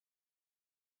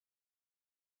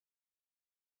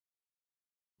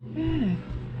Yeah.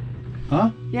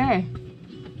 Huh? Yeah.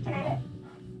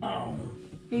 Oh.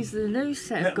 He's the new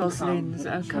set of Goslings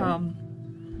that have come.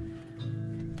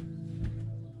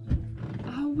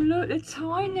 Oh, look, the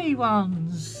tiny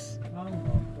ones. Oh my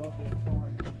God, they're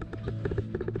fine.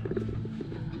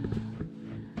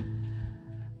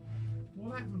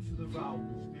 What happened to the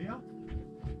rolls, dear?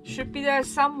 Should be there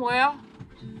somewhere.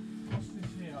 What's this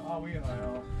here? Oh, here they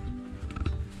are.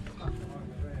 Stuck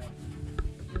over there.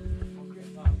 I'll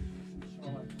get those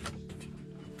inside.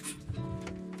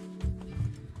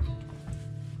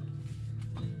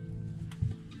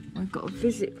 I've got a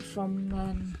visit from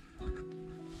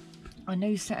a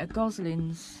new set of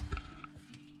Goslings.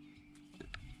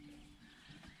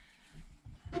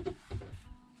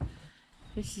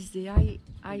 This is the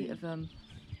eight of them.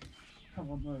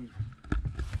 Come on, move.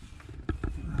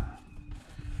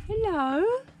 Hello.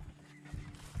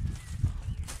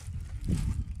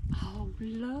 Oh,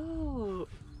 look.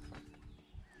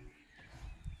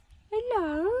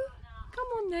 Hello. Come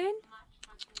on then.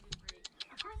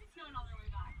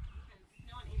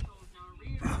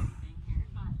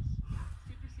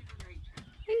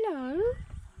 Hello.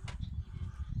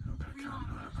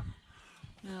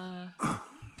 No.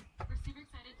 We're super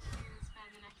excited to spend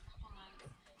the next couple months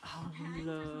preparing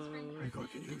for some spring They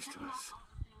got to get used to us.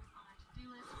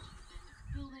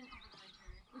 building over the winter.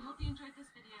 We hope you enjoyed this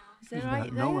video. Is there About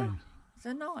 8 there? 9. Is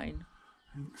there 9?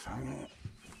 I think so, yeah.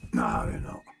 No, they're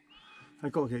not.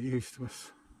 They've got to get used to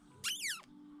us.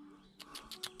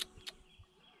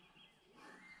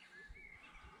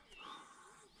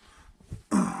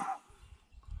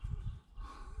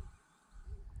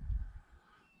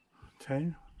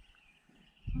 Ten.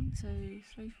 1, 2,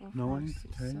 3, 4, 5, 9, 6,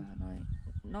 10. 7,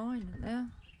 8, 9, isn't there?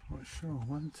 Not sure.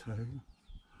 1, 2,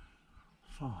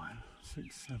 5,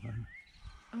 6, 7,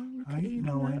 Oh, look at 8, him.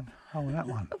 9. Oh, that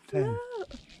one. 10. Look.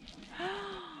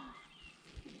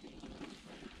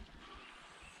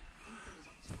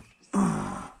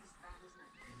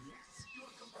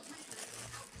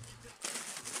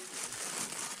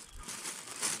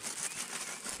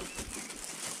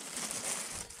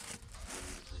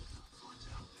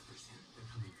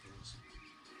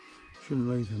 Shouldn't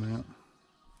leave them out.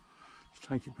 Just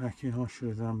take it back in. I should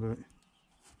have done, but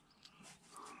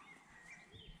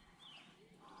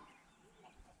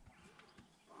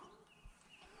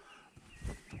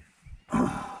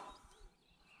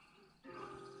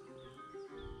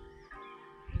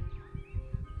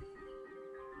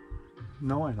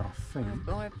nine, I think.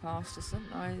 They've bypassed us,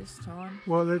 haven't they, this time?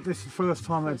 Well, this is the first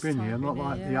time they've First been time here, not been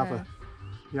like here,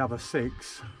 the other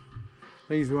 6.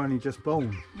 These were only just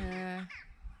born, Yeah.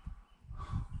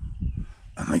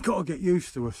 and they got to get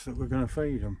used to us that we're going to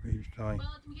feed them each day.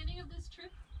 Well, at the beginning of this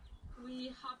trip,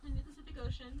 we hopped into the Pacific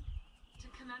Ocean to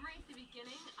commemorate the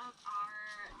beginning of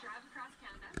our drive across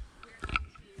Canada. We're going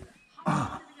to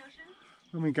hop into the Pacific Ocean.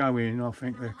 When we go in, I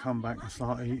think they'll come back and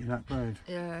start eating that bread.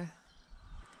 Yeah.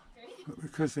 But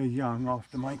because they're young, I have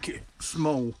to make it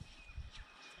small.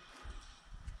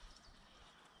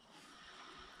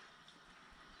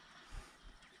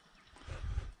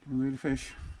 Can we move the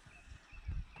fish?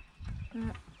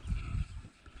 Yeah.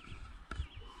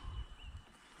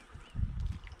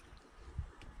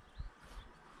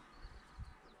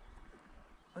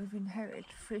 We've inherited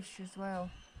fish as well.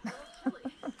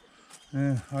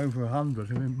 Yeah, over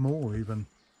 100, I mean more even,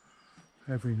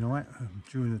 every night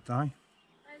during the day.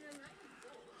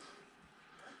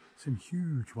 Some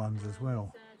huge ones as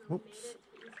well. Whoops,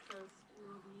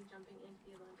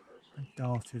 they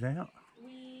darted out.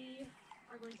 We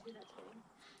are going to do that today.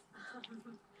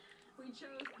 We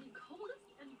chose the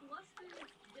coldest and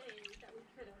blusteriest day that we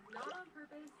could have, not on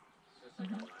purpose. Just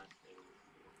like our last day.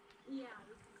 Yeah,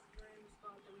 this is right in the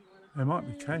spot that we want to. There might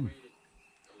be 10.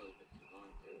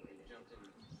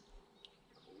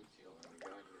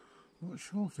 Not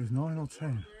sure if there's 9 or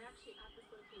 10. We're actually at this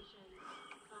location,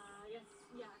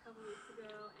 a couple weeks ago,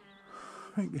 and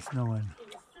I think it's 9. it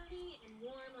was sunny and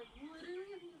warm, like literally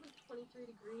I think it was 23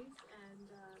 degrees, and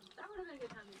that would have been a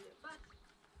good time to do it, but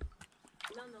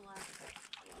nonetheless,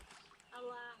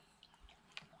 alas,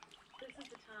 this is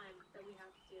the time that we have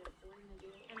to do it, so we're going to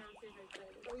do it, and I'm super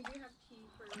excited. But we do have tea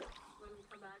for when we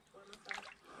come back to warm us up.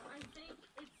 I think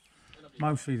it's...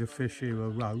 Mostly the fish here are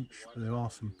roach, but there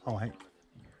are some pike.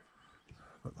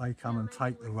 But they come and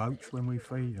take the roach when we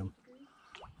feed them.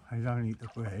 They don't eat the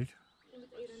bread.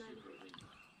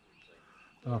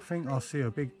 But I think I see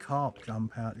a big carp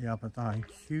jump out the other day,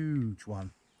 huge one.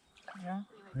 Yeah.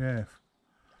 Yeah,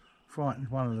 frightened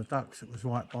one of the ducks that was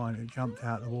right by it. It jumped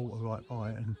out of the water right by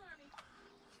it, and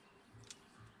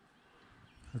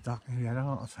the duck nearly had a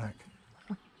heart attack.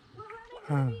 We're running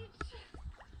on the beach!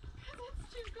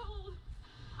 It's too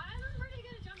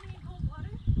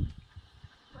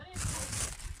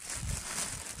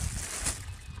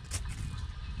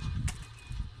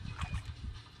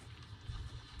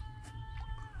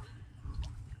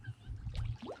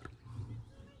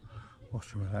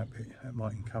bottom of that bit. That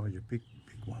might encourage a big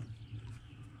one.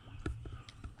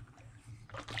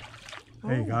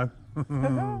 There you go.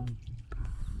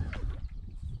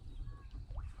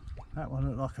 That one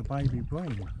looked like a baby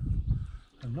bream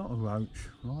and not a roach,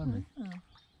 blimey.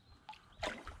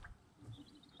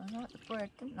 I like the bread,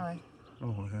 didn't they?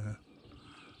 Oh yeah.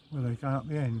 Will they go up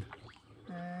the end?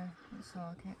 Yeah, looks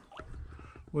like it.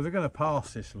 Well, they're going to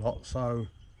pass this lot, so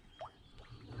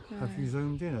have you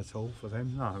zoomed in at all for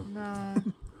them? No. No.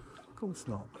 Of course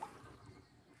not.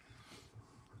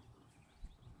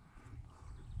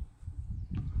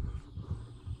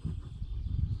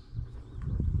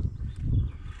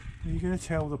 Are you going to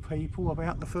tell the people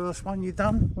about the first one you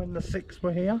done when the 6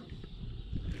 were here?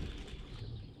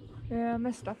 Yeah, I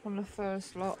messed up on the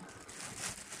first lot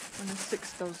when the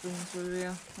 6 goslings were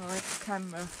here. I had the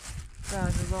camera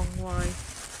down the wrong way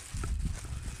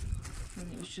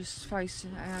and it was just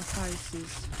facing our faces,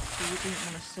 so you didn't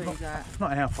want to see that.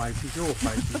 Not our faces, your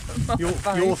faces. My you're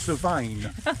face. surveying.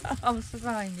 I'm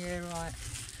surveying, yeah, right.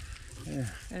 Yeah.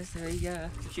 There's the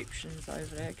Egyptians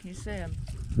over there, can you see them?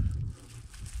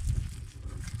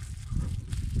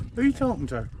 Who are you talking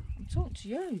to? I'm talking to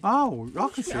you. Oh, I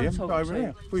can see I'm him talking over to?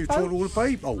 there. Well, you told all the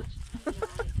people. Common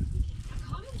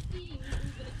theme that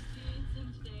we've been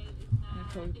experiencing today is that They'll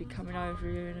probably be coming over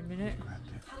here in a minute.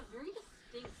 had a very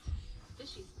distinct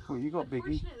fishy smell. What you got,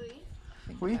 Biggie? Unfortunately,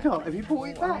 What you got? Have you brought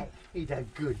it back? He's a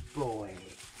good boy.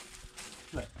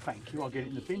 Look, thank you. I'll get it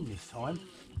in the bin this time.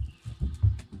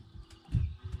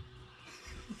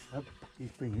 Oh,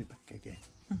 he's bringing it back again.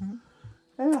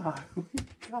 Hello, what you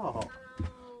got?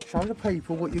 Show the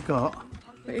people what you got.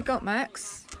 What you got,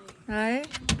 Max? Hey?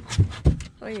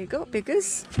 What you got,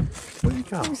 Biggers? What you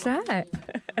got? Who's that?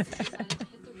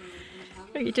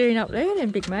 What are you doing up there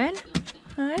then, big man?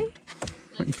 Hey?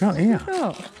 What you got here?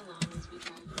 What?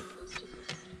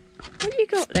 What you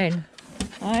got then?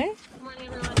 Hey? good morning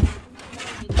everyone.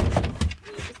 We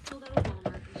just pulled out of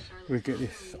Walmart in Charlotte. We get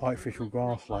this artificial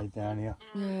grass laid down here.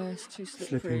 Yeah, it's too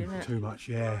slippery, Slipping isn't it? too much,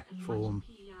 yeah, for them.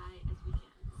 PEI as we can.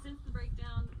 Since the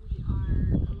breakdown, we are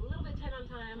a little bit tight on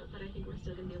time, but I think we're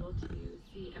still going to be able to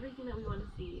see everything that we want to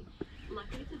see.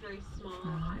 Luckily, it's a very small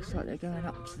island. Looks like they're going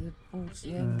up towards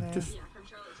the end there. Just Yeah, from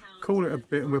Charlottetown. call it a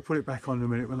bit and we'll put it back on in a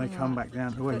minute when they come back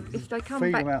down to eat. If they come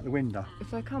Feed back- them out the window.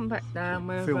 If they come back down,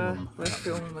 we'll film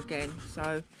them again.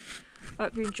 So,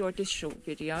 hope you enjoyed this short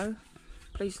video.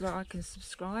 Please like and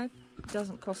subscribe. It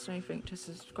doesn't cost anything to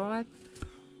subscribe.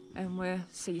 And we'll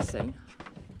see you soon.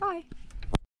 Bye.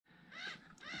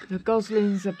 The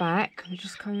goslings are back. They're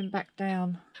just coming back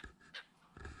down.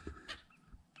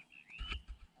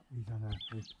 He's unhappy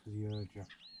because he heard you.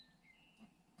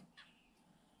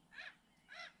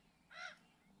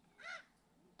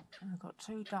 And I've got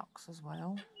 2 ducks as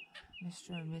well, Mr.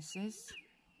 and Mrs.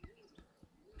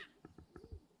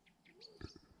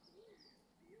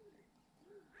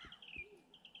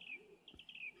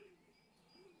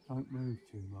 Don't move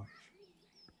too much.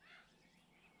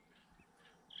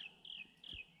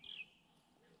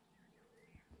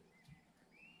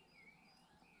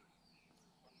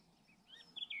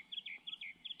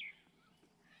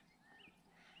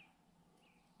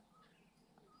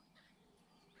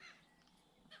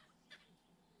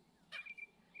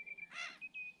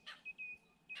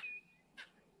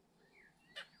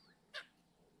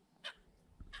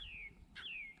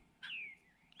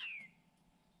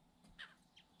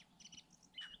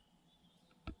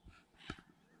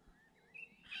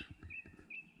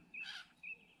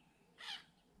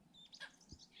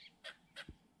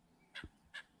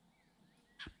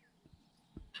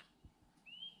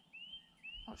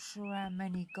 Not sure how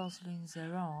many goslings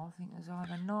there are. I think there's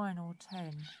either 9 or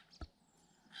 10.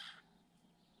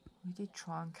 We did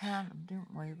try and count them,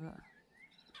 didn't we? But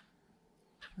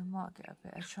we might get a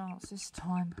better chance this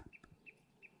time.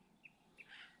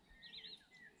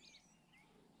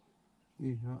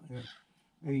 He's not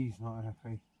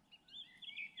happy.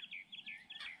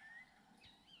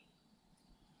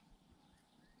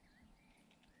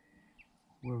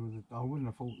 I wouldn't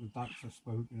have thought the ducks are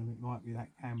spooking them. It might be that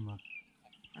camera.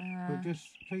 But just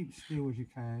keep still as you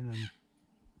can,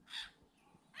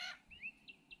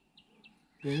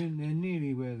 and they're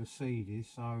nearly where the seed is.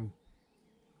 So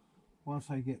once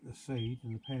they get the seed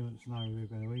and the parents know they're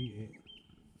going to eat it,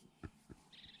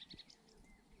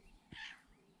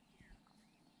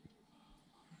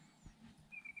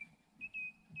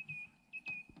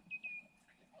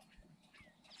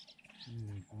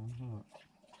 there you go, look.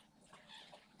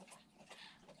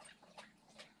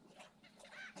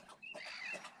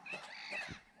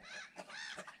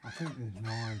 I think there's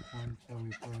 9. 1,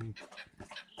 2, 3.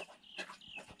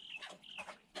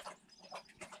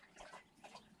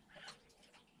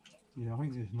 Yeah, I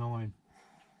think there's 9.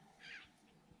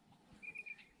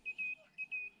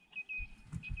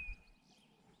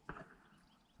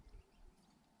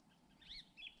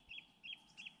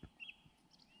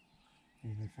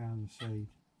 Yeah, they found the seed.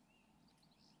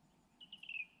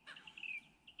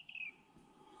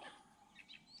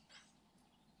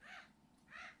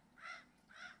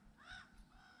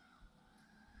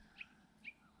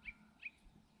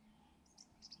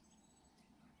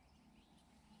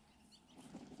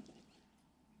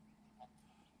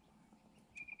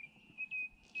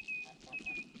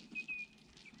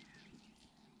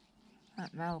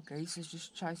 That male geese has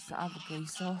just chased the other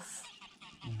geese off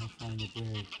And they found the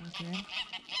bread. again.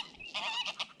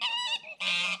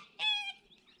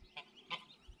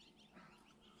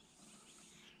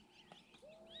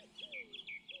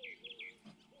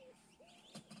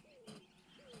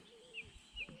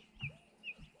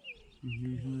 You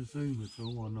using the zoom at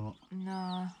all or not?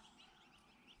 No.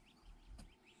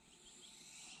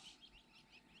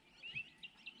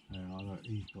 Yeah, I look,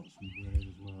 he's got some bread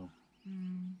as well.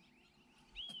 Mm.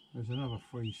 There's another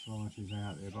 3 slices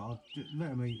out there, but I'll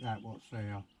let them eat that what's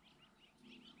there.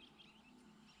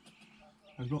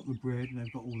 They've got the bread and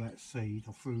they've got all that seed.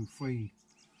 I threw three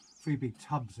big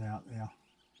tubs out there.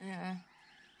 Yeah.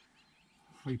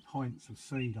 3 pints of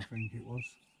seed, I think it was.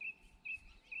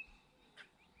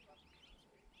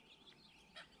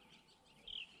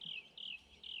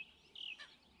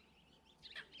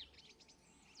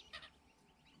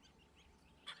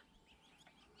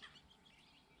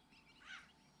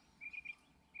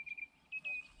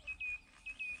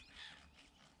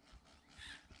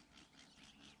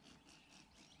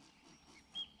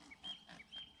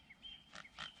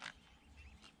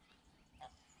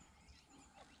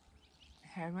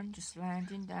 Heron just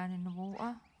landing down in the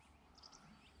water.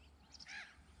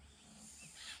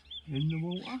 In the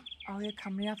water? Oh, here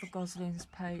come the other goslings,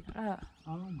 Pete. Look.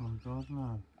 Oh my God,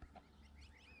 no.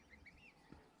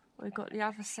 We've got the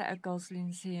other set of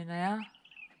goslings here now.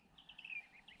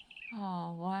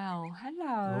 Oh, wow.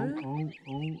 Hello.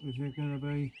 Oh, is there going to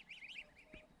be...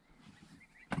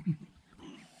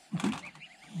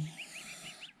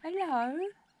 Hello.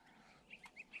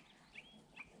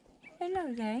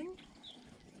 Hello then.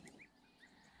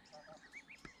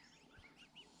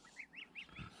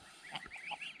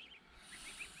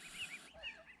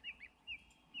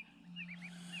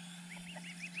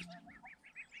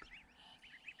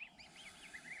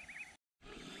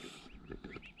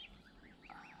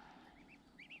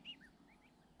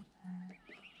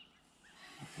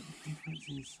 difference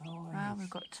in size? Wow, we've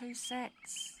got 2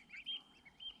 sets.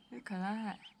 Look at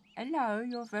that. Hello,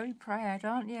 you're very proud,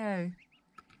 aren't you?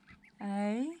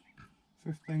 Eh?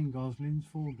 15 goslings,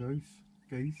 4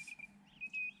 geese.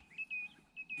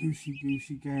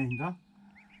 Goosey gander.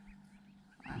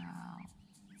 Wow.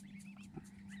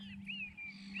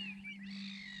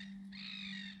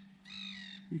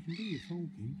 You can do your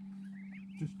talking,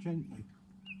 just gently.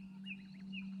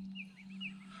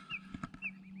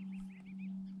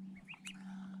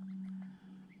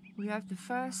 We have the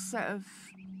first set of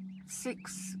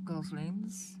 6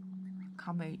 goslings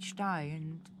come each day,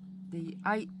 and the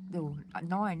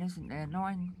 9, isn't there?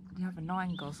 9. The other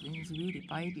 9 goslings are really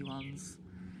baby ones.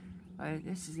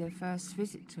 This is their first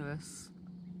visit to us.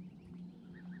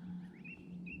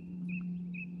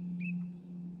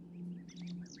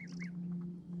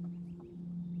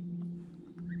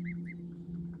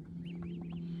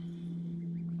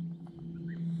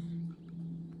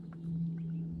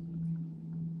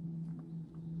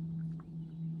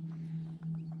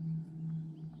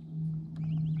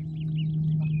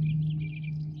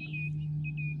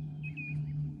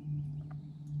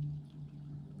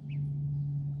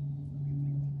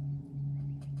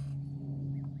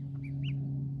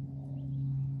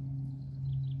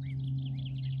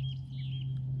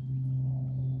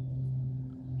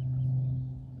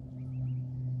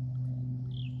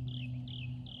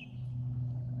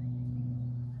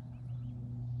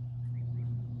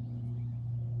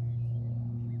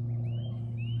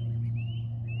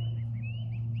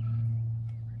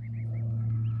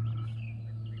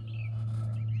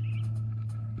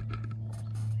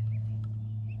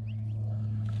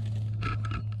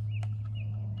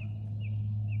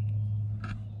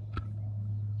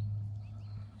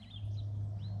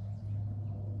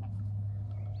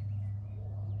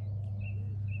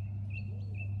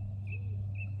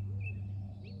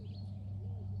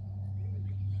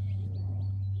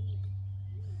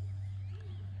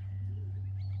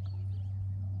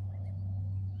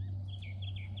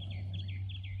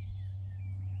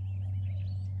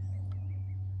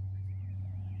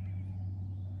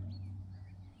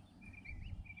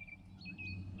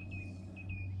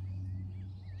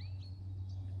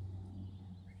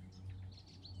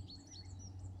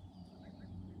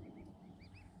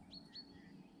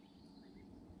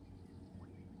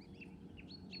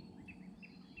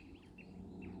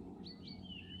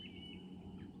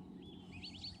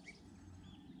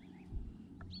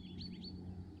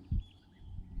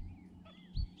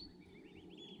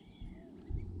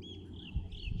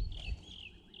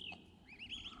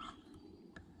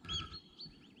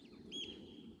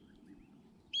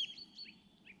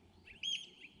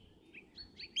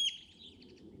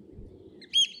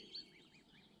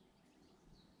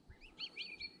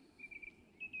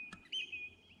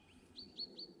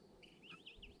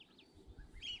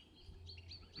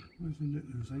 Where's the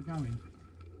littlers? They going?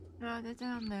 No, they're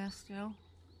down there still.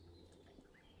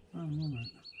 Oh,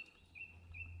 right.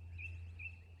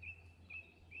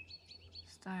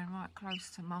 Staying right close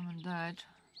to Mum and Dad.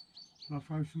 Shall I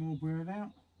throw some more bread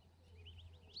out?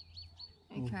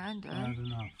 You can do. I had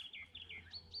enough.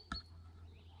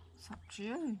 It's up to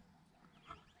you.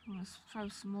 Want to throw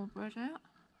some more bread out?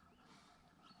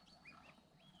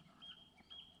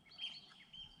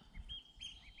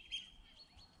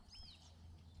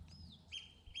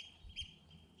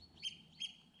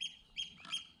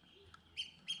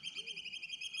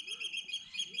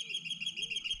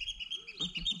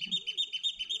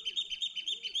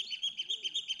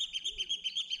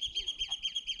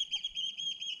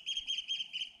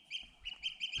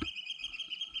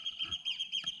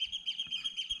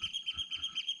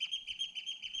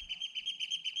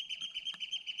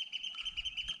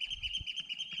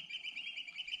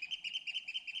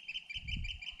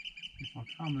 If I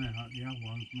come out, the other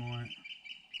ones might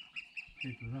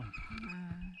pick it up.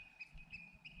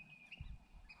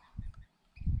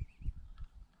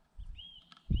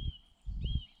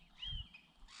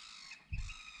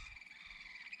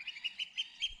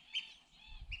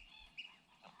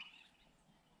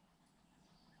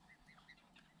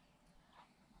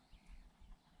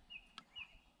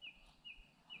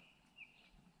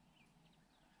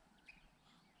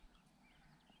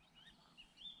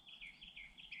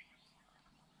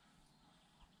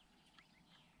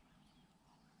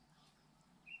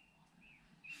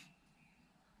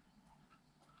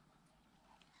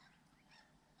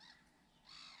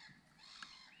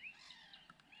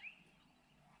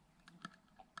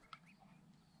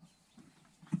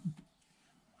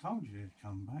 Told you they'd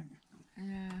come back.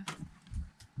 Yeah.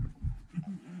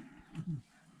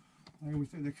 They always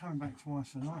do. They're coming back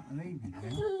twice a night and evening now.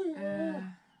 Yeah.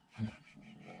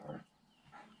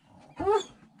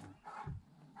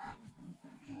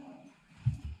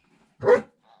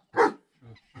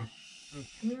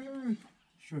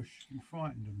 Shush, you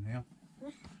frightened them now.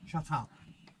 Shut up.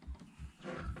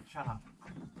 Shut up.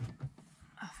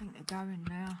 I think they're going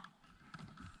now.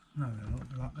 No, they're not.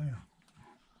 They're up there.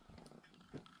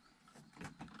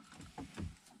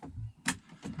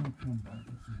 They'll come back.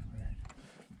 This is bad.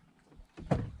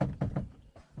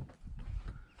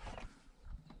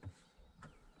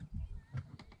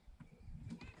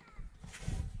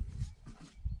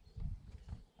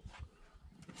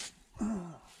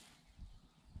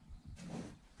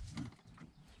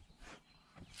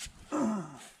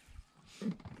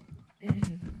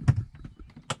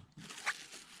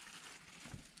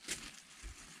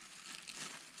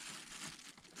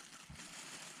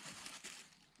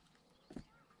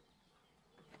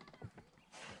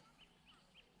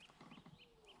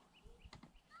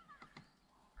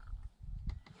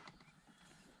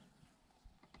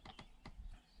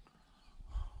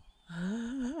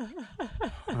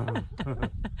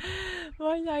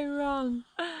 Why they run?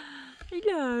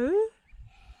 Hello.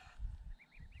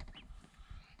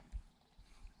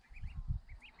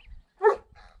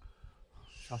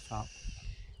 Shut up.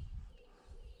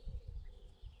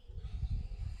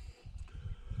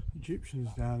 Egyptians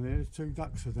down there. There's 2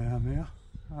 ducks are down there.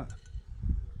 Right.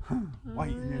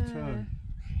 Waiting their turn.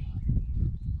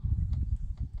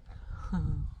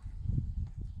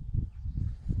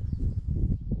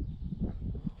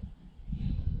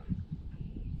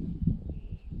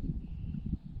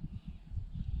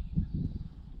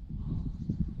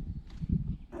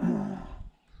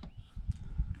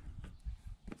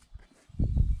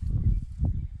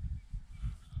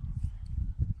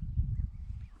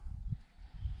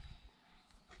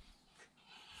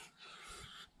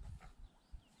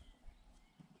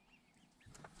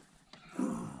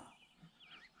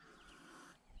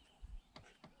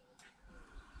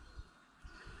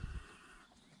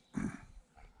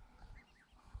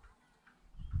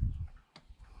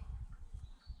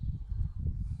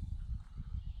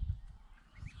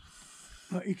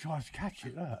 Look, he tries to catch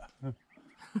it, look. Look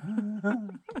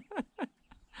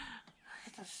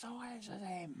at the size of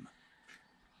them.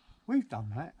 We've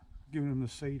done that, giving them the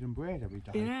seed and bread every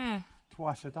day. Yeah.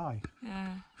 Twice a day.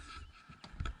 Yeah.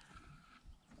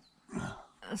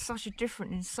 It's such a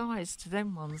different in size to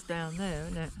them ones down there,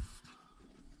 isn't it?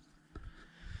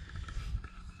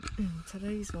 To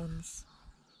these ones.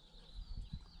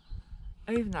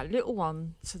 Even that little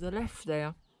one to the left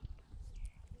there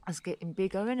is getting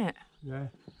bigger, isn't it? Yeah.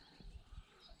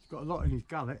 He's got a lot in his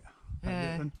gullet.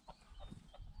 Yeah. Who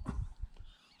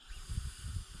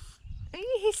are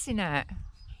you hissing at?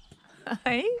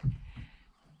 Hey?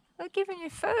 They're giving you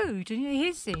food and you're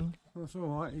hissing. That's all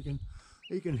right.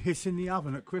 He can hiss in the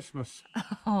oven at Christmas.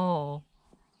 Oh.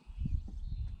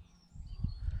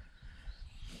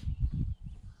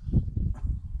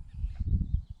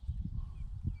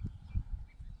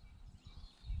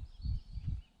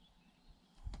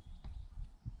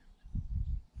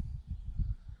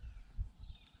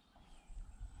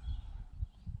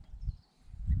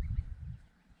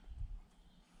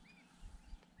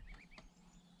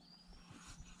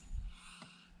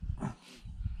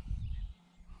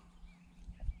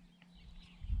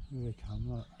 Here they come,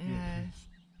 look. Yeah.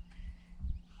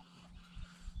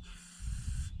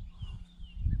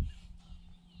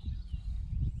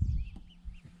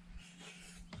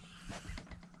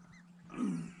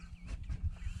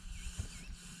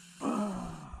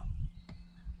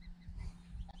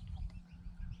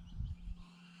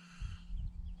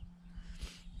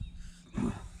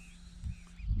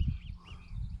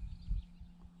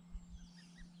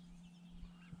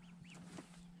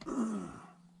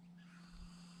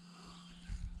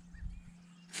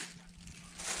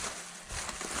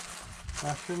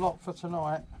 That's your lot for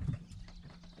tonight.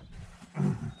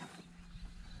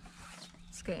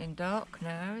 It's getting dark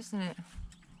now, isn't it?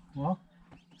 What?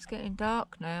 It's getting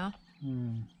dark now.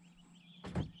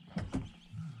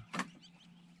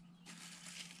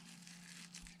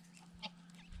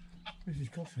 This is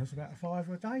costing us about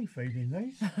 £5 a day feeding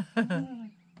these.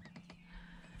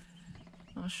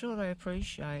 I'm sure they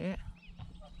appreciate it.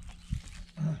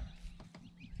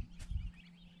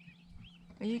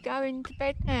 Are you going to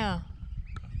bed now?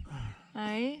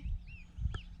 Hey?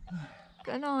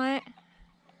 Good night.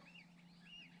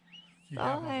 You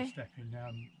have Bye. to step in now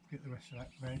and get the rest of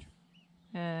that bread.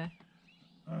 Yeah.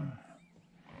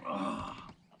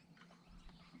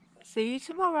 See you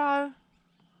tomorrow.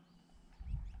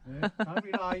 Yeah, don't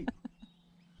be late.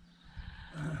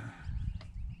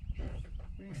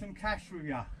 Bring some cash with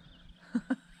you.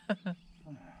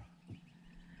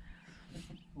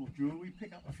 Or jewellery,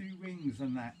 pick up a few rings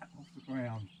and that off the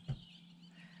ground.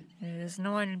 Yeah, there's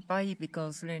 9 baby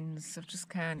goslings. I've just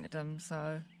counted them,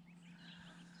 so...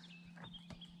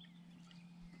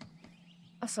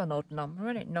 That's an odd number,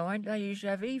 isn't it? 9. They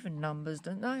usually have even numbers,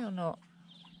 don't they, or not?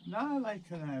 No, they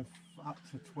can have up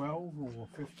to 12 or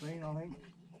 15, I think.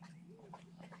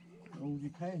 It all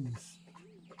depends.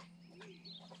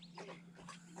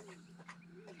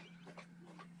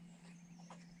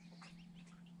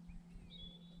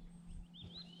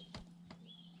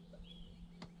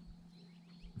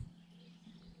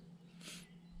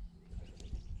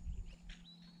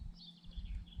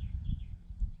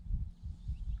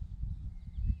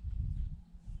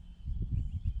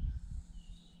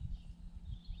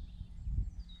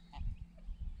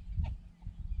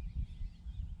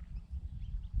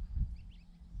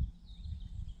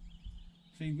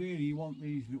 See, really, you want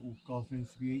these little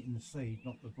goslings to be eating the seed,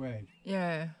 not the bread.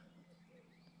 Yeah.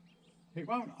 It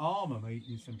won't harm them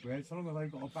eating some bread, so long as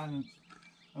they've got a balance.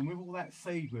 And with all that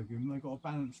seed with them, they've got a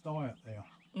balanced diet there.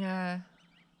 Yeah.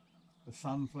 The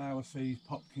sunflower seeds,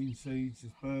 pumpkin seeds,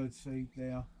 there's bird seed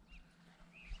there.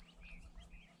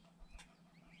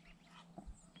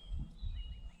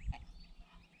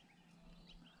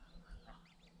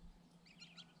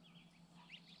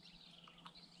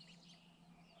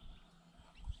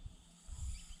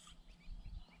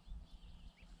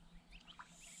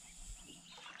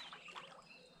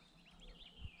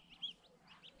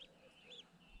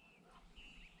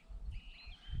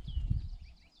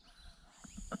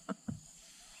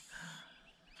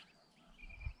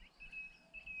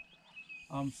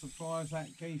 I'm surprised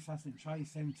that geese hasn't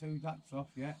chased them 2 ducks off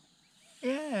yet.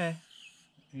 Yeah.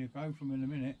 He'll go from in a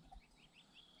minute.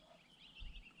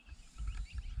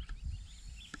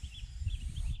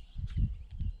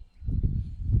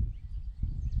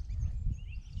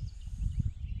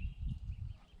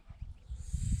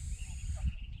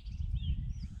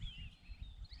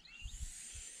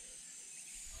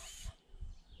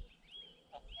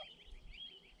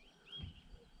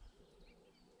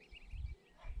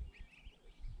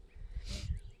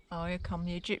 Oh, here come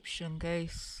the Egyptian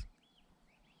geese.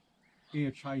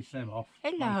 He'll chase them off.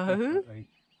 Hello. most definitely.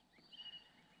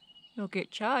 You'll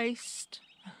get chased.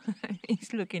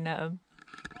 He's looking at them.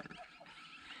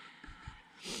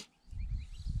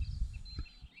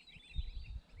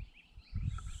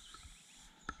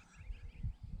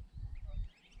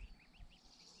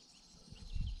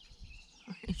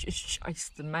 He just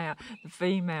chased the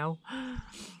female.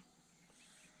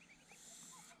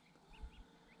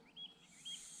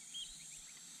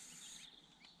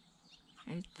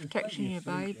 He's protecting your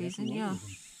babies, isn't you?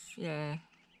 Yeah.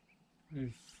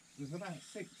 There's about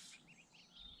six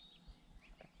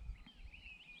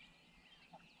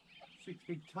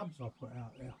big tubs I put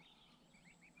out there.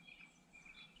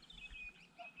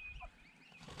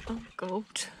 Oh God.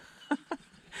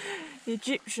 The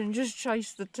Egyptian just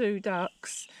chased the 2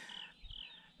 ducks.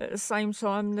 At the same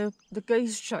time the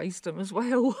geese chased them as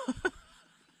well.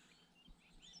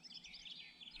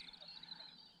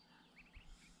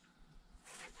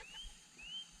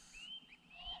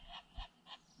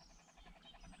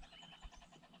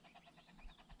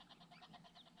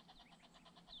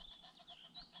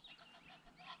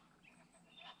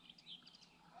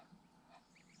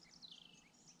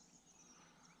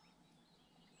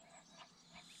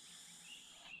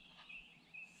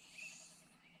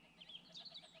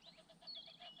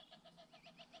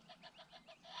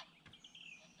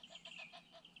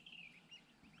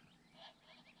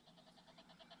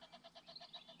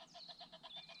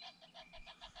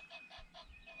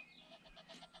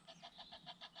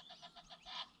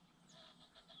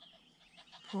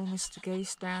 Poor Mr.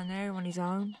 Geese down there on his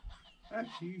own.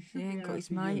 Actually, you should He be ain't got able his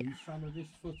to mate. use some of this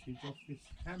footage off this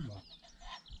camera.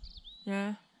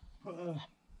 Yeah. Put a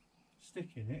stick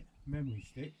in it, memory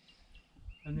stick,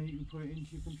 and then you can put it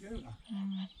into your computer.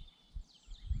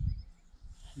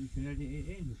 You can edit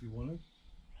it in if you want to.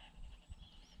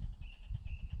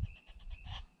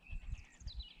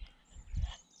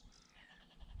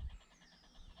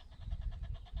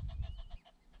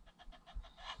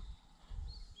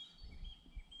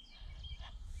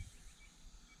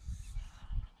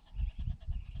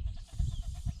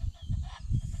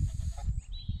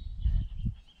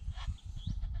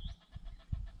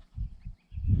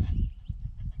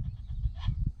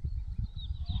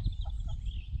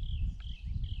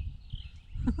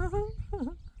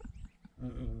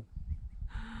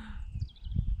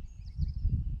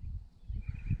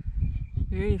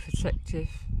 Really protective.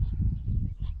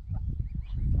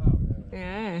 Oh, yeah.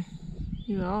 Yeah.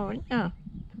 You are, aren't you?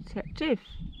 Protective.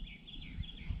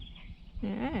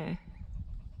 Yeah.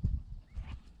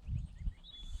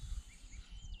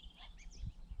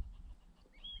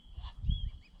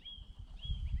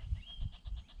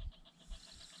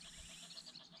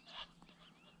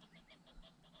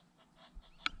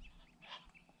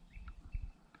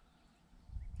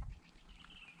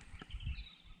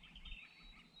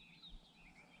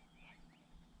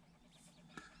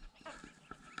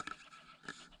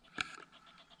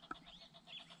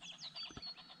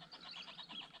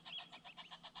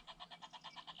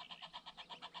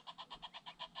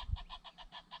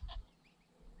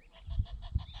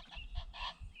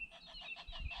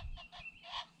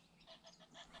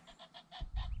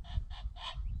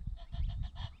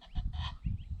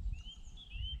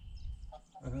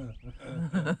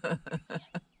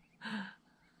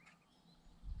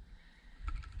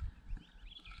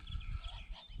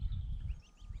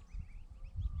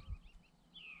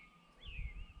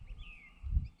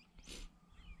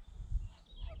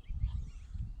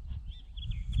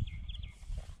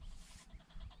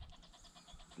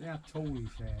 See how tall he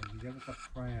stands, he's ever so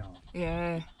proud.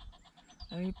 Yeah.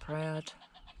 Very proud.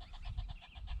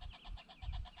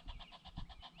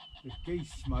 If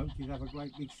Geese smoked, he'd have a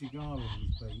great big cigar in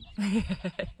his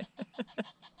beak.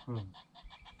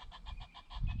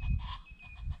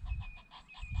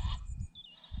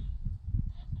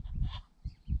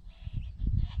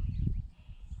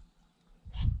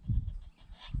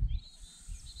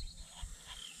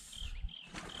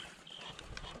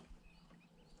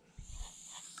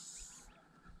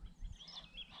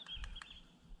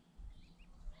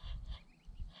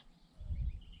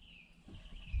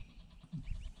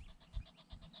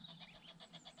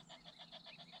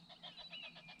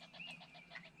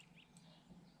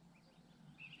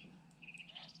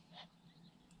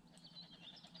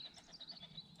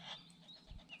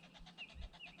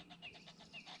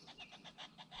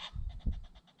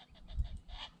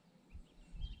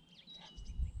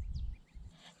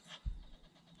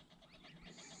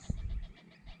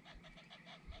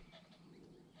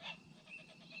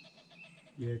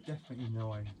 Yeah, definitely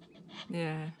 9.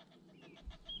 Yeah.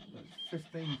 That's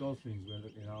 15 goslings we're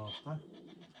looking after.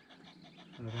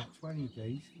 And about 20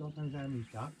 geese, God knows how many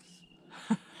ducks.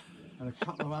 And a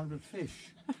couple of 100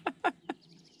 fish.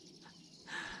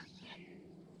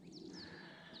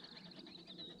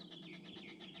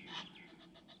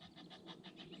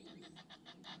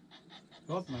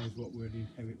 God knows what we'll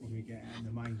inherit when we get out in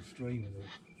the mainstream of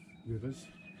the rivers.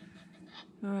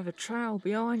 We'll have a trail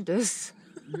behind us.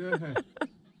 Yeah.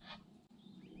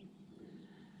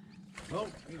 Oh,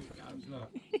 here it goes, look.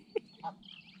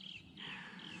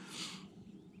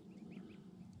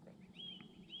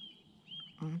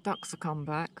 Ducks will come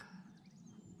back.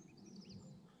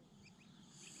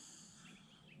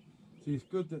 See, it's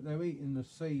good that they're eating the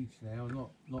seeds now,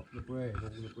 not the bread, all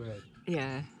the bread.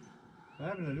 Yeah. They're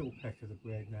having a little peck of the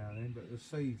bread now and then, but the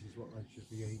seeds is what they should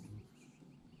be eating.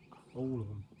 All of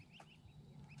them.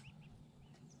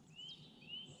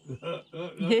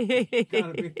 Look, going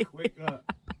a bit quick, look.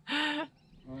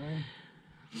 Right.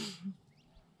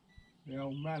 The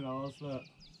old mallards, look.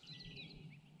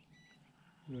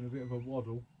 Doing a bit of a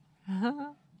waddle.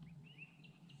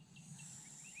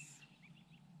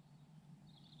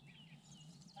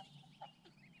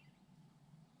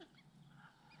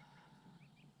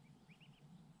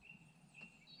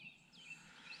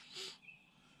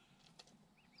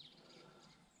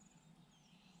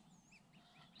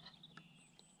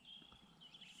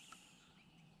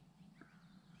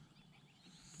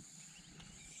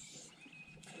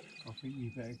 I think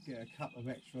you better get a couple of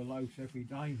extra loaves every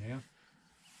day now.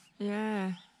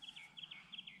 Yeah.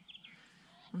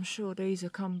 I'm sure these will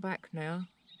come back now.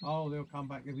 Oh, they'll come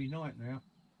back every night now.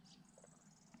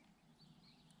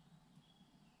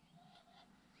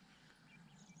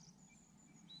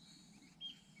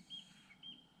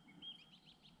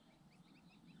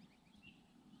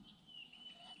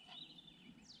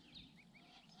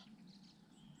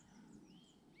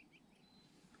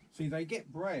 See, they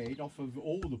get bred off of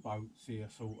all the boats here,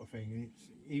 sort of thing. And it's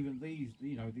even these,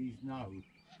 you know, these no.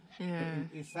 Yeah.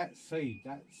 But it's that seed.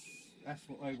 That's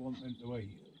what they want them to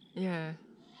eat. Yeah.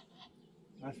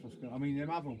 That's what's good. I mean, them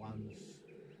other ones,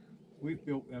 we've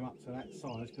built them up to that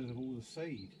size because of all the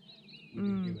seed we've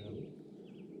been giving them.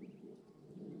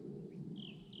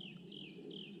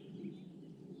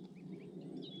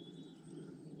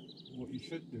 What you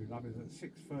should do, love, is at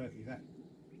 6:30 that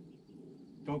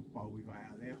dog bowl we got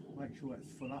out there, make sure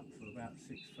that's full up for about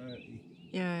 6:30.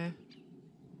 Yeah.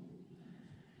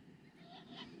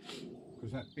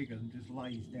 Because that big one just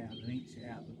lays down and eats it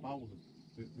out of the bowl,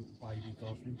 the little baby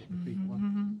gosling, but the big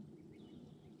one.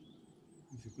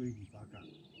 He's a greedy bugger.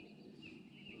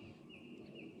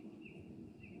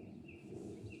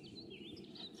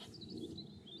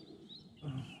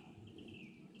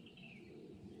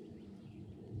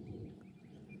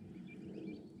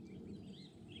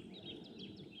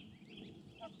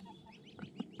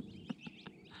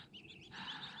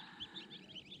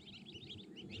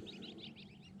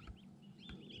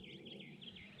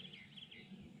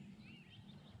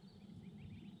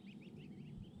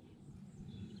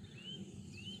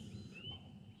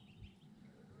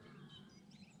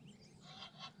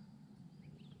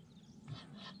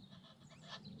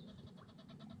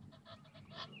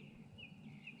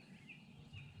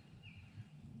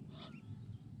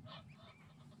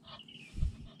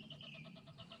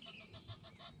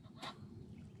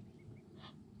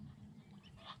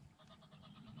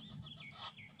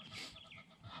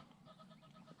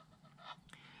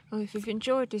 Well, if you've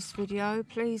enjoyed this video,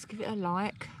 please give it a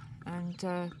like and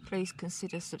please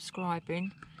consider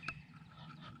subscribing.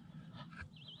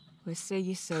 We'll see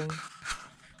you soon.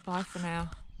 Bye for now.